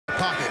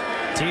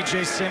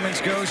TJ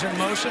Simmons goes in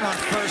motion on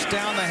first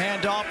down. The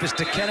handoff is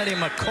to Kennedy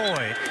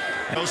McCoy.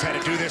 Knows how to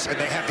do this, and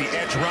they have the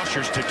edge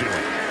rushers to do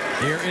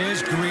it. Here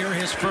is Greer.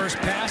 His first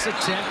pass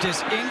attempt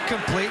is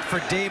incomplete for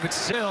David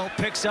Sill.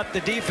 Picks up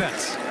the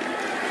defense.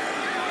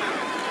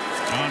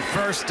 On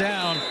first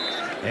down,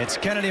 it's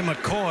Kennedy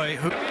McCoy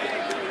who...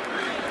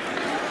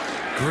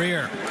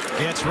 Greer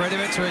gets rid of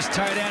it to his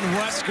tight end,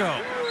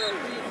 Wesco.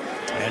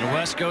 And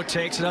Wesco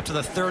takes it up to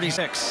the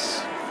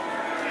 36.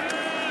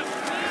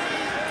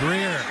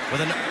 Greer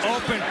with an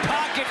open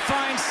pocket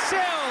finds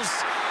Sills.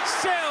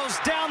 Sills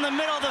down the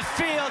middle of the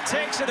field,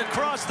 takes it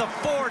across the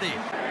 40.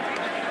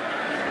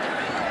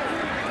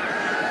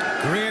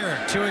 Greer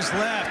to his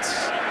left.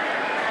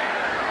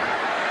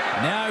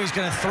 Now he's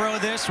going to throw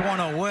this one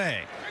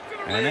away.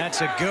 And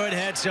that's a good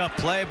heads-up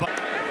play by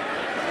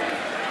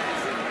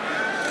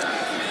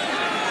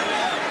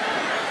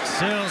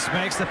Sills.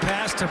 Makes the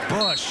pass to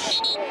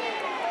Bush.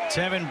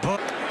 Tevin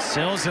Bush.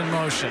 Sills in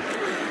motion.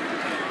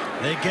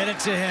 They get it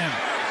to him.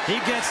 He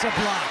gets a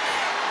block.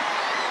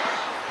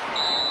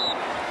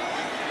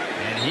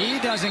 And he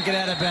doesn't get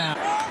out of bounds.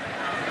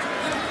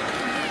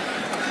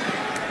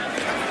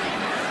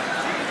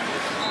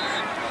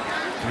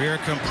 Greer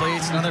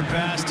completes another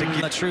pass to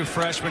get a true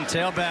freshman.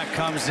 Tailback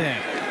comes in.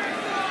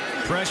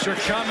 Pressure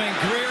coming.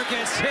 Greer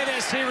gets hit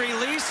as he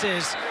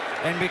releases.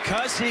 And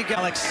because he got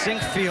Alex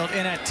Sinkfield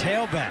in at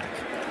tailback.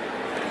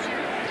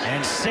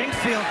 And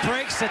Sinkfield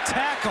breaks the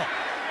tackle.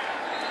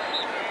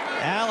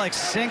 Alex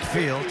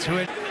Sinkfield to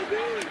it.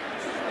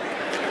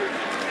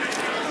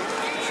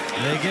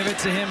 They give it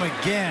to him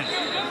again.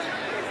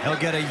 He'll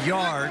get a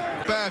yard.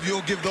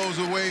 You'll give those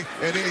away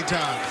at any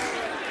time.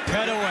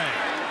 Petaway.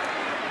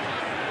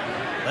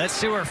 Let's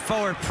see where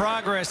forward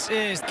progress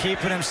is.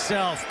 Keeping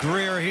himself.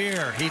 Greer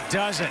here. He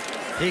doesn't.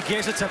 He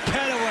gives it to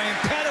Petaway, and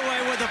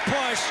Petaway with a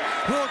push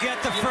will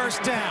get the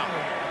first down.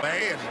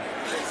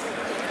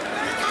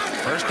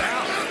 First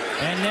down.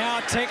 And now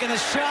taking the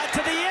shot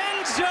to the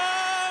end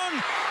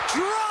zone.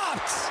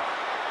 Dropped.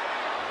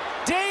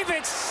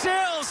 David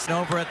Sills.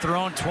 Over at their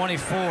own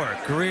 24.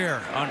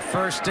 Greer on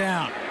first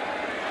down.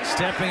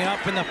 Stepping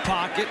up in the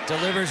pocket.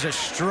 Delivers a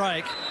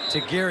strike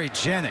to Gary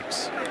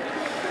Jennings.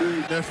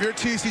 Now, if you're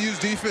TCU's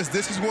defense,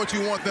 this is what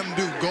you want them to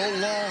do. Go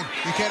long.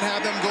 You can't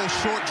have them go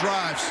short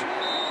drives.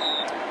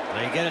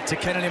 They get it to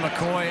Kennedy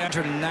McCoy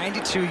after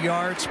 92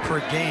 yards per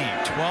game.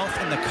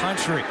 12th in the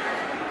country.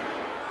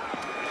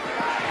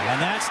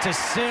 And that's to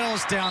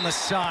Sills down the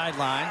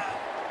sideline.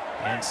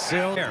 And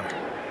Sills.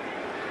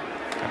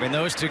 I mean,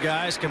 those two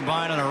guys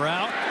combine on a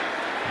route.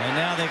 And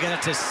now they get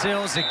it to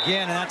Sills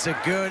again, and that's a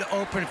good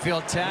open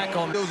field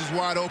tackle. Sills is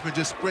wide open,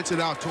 just sprints it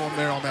out to him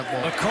there on that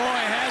ball.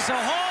 McCoy has a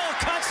hole,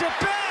 cuts it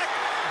back.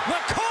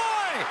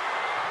 McCoy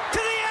to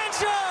the end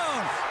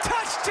zone.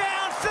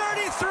 Touchdown,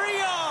 33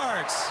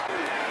 yards.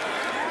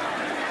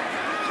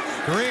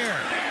 Greer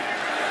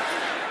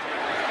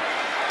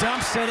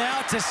dumps it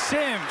out to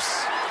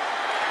Sims.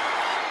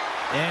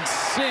 And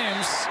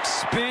Sims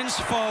spins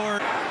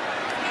forward.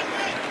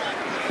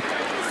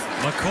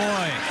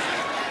 McCoy.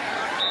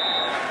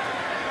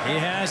 He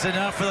has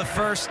enough for the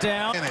first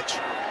down.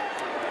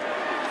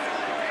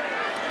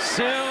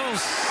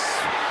 Sills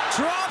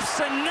drops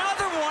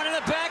another one in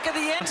the back of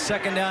the end.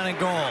 Second down and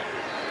goal.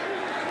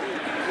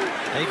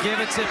 They give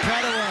it to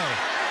Petaway.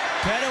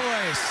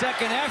 Petaway,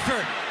 second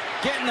effort,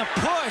 getting the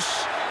push.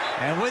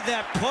 And with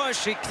that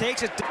push, he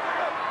takes it.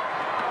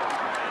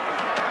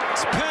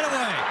 It's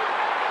Petaway.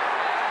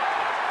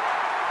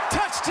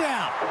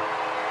 Touchdown.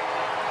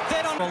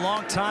 They don't have a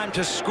long time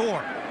to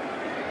score.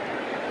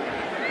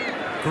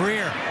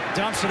 Greer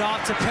dumps it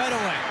off to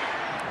Petaway.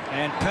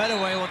 And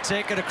Petaway will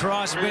take it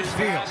across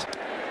midfield.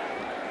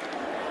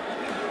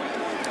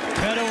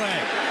 Petaway.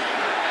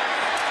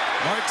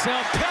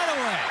 Martell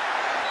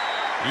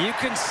Petaway. You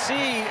can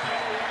see.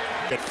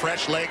 Get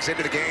fresh legs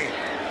into the game.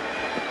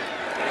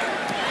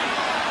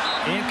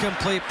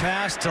 Incomplete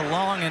pass to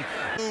Long. And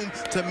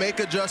to make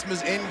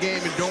adjustments in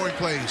game and during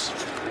plays.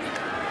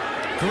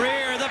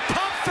 Greer, the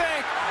pump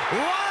fake.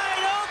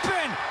 Wide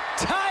open.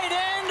 Tight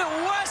end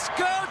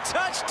Wesco.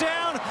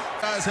 Touchdown.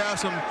 Guys have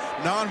some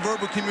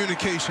nonverbal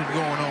communication going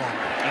on.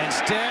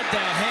 Instead, the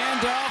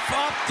handoff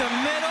up the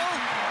middle,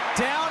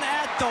 down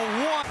at the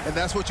 1. And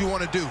that's what you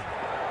want to do.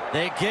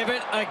 They give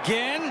it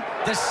again.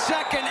 The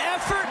second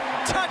effort,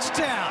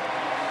 touchdown.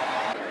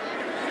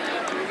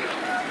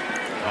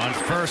 On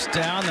first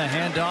down, the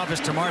handoff is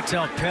to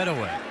Martell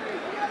Petaway.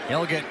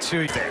 He'll get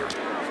 2 there.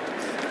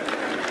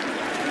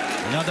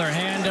 Another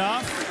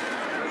handoff.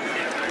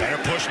 Better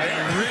push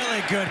there.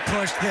 Really good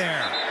push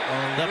there.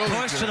 The really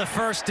push good to the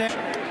first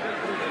down.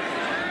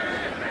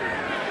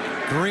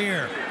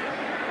 Greer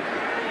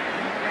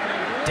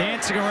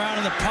dancing around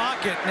in the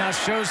pocket now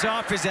shows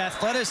off his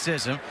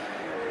athleticism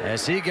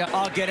as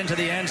I'll get into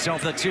the end zone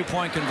for the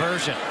 2-point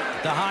conversion.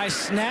 The high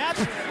snap,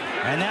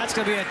 and that's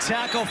going to be a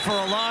tackle for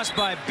a loss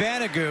by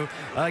Banagou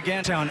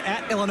against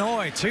at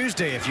Illinois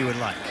Tuesday, if you would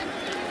like.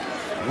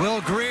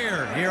 Will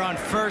Greer here on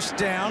first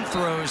down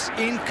throws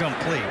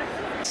incomplete.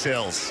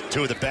 Sills,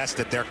 two of the best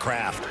at their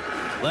craft.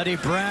 Letty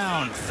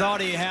Brown thought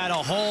he had a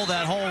hole.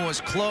 That hole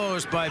was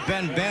closed by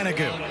Ben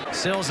Banigou.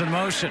 Sills in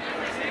motion.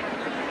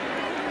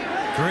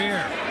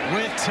 Greer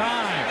with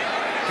time.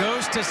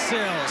 Goes to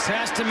Sills.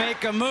 Has to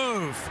make a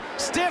move.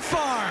 Stiff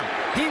arm.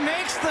 He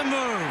makes the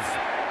move.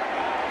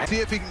 See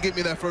if he can get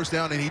me that first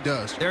down, and he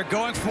does. They're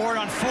going for it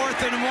on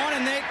 4th and 1,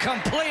 and they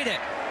complete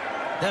it.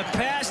 The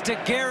pass to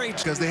Gary.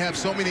 Because they have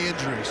so many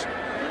injuries.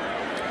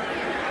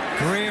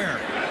 Greer.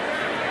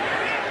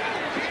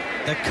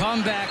 The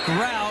comeback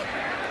route.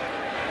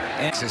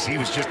 And he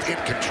was just in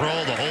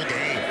control the whole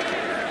game.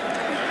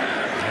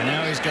 And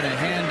now he's going to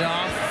hand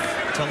off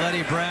to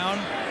Letty Brown.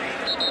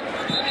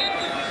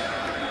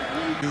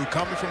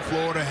 Coming from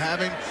Florida,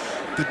 having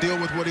to deal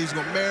with what he's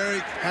going to marry,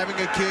 having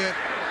a kid.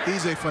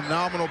 He's a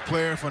phenomenal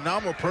player,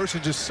 phenomenal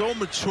person, just so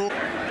mature.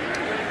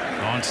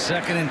 On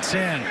 2nd and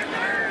 10.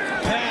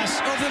 Pass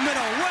over the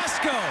middle.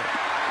 Wesco.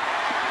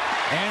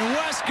 And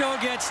Wesco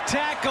gets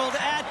tackled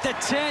at the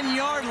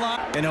 10-yard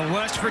line in a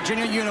West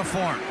Virginia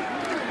uniform.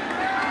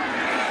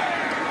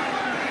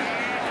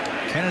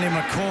 Kennedy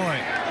McCoy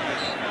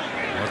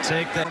will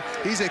take that.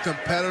 He's a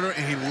competitor,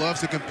 and he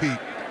loves to compete.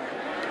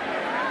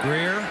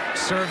 Greer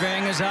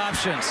surveying his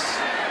options.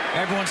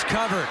 Everyone's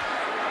covered.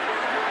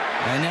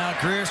 And now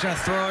Greer's going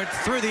to throw it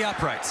through the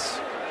uprights.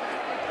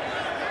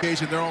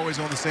 They're always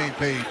on the same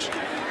page.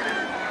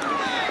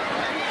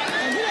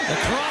 The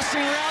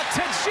crossing route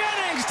to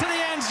Jennings to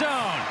the end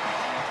zone.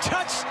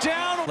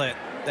 Touchdown.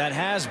 That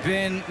has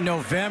been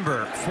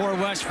November for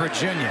West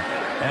Virginia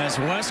as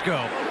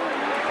Wesco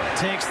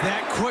takes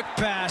that quick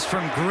pass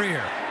from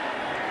Greer.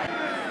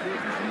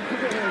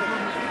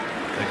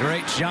 The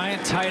great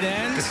giant tight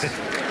ends.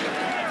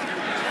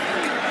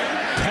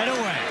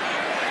 Petaway.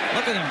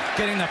 Look at him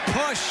getting the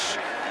push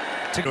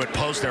To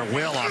impose their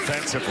will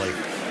offensively.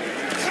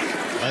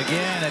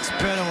 Again, it's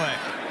Petaway.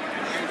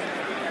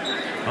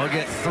 He'll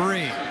get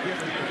 3.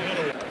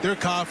 Their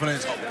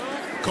confidence.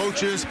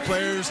 Coaches,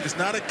 players, it's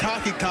not a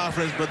cocky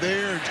confidence, but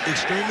they're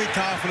extremely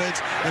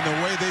confident in the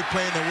way they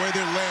play and the way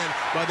they're led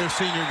by their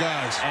senior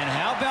guys. And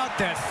how about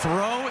that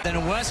throw?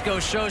 Then Wesco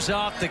shows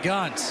off the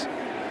guns.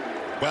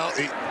 Well,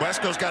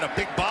 Wesco's got a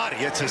big body.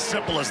 It's as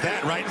simple as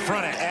that, right in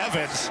front of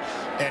Evans.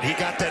 And he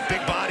got that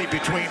big body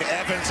between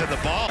Evans and the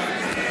ball.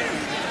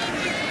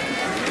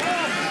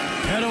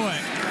 Petaway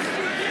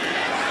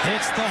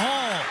hits the hole.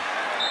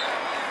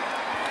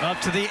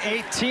 Up to the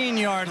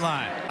 18-yard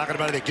line. Talking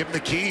about it, they give him the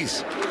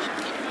keys.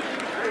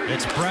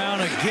 It's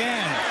Brown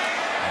again.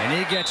 And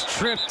he gets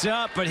tripped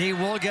up, but he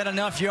will get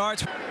enough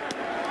yards.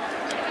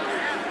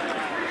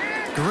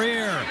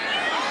 Greer.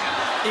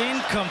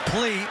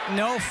 Incomplete.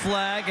 No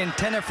flag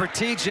intended for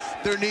TJ.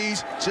 Their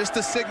knees just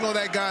to signal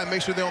that guy and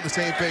make sure they're on the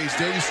same page.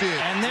 There you see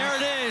it. And there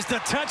it is, the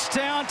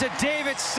touchdown to David.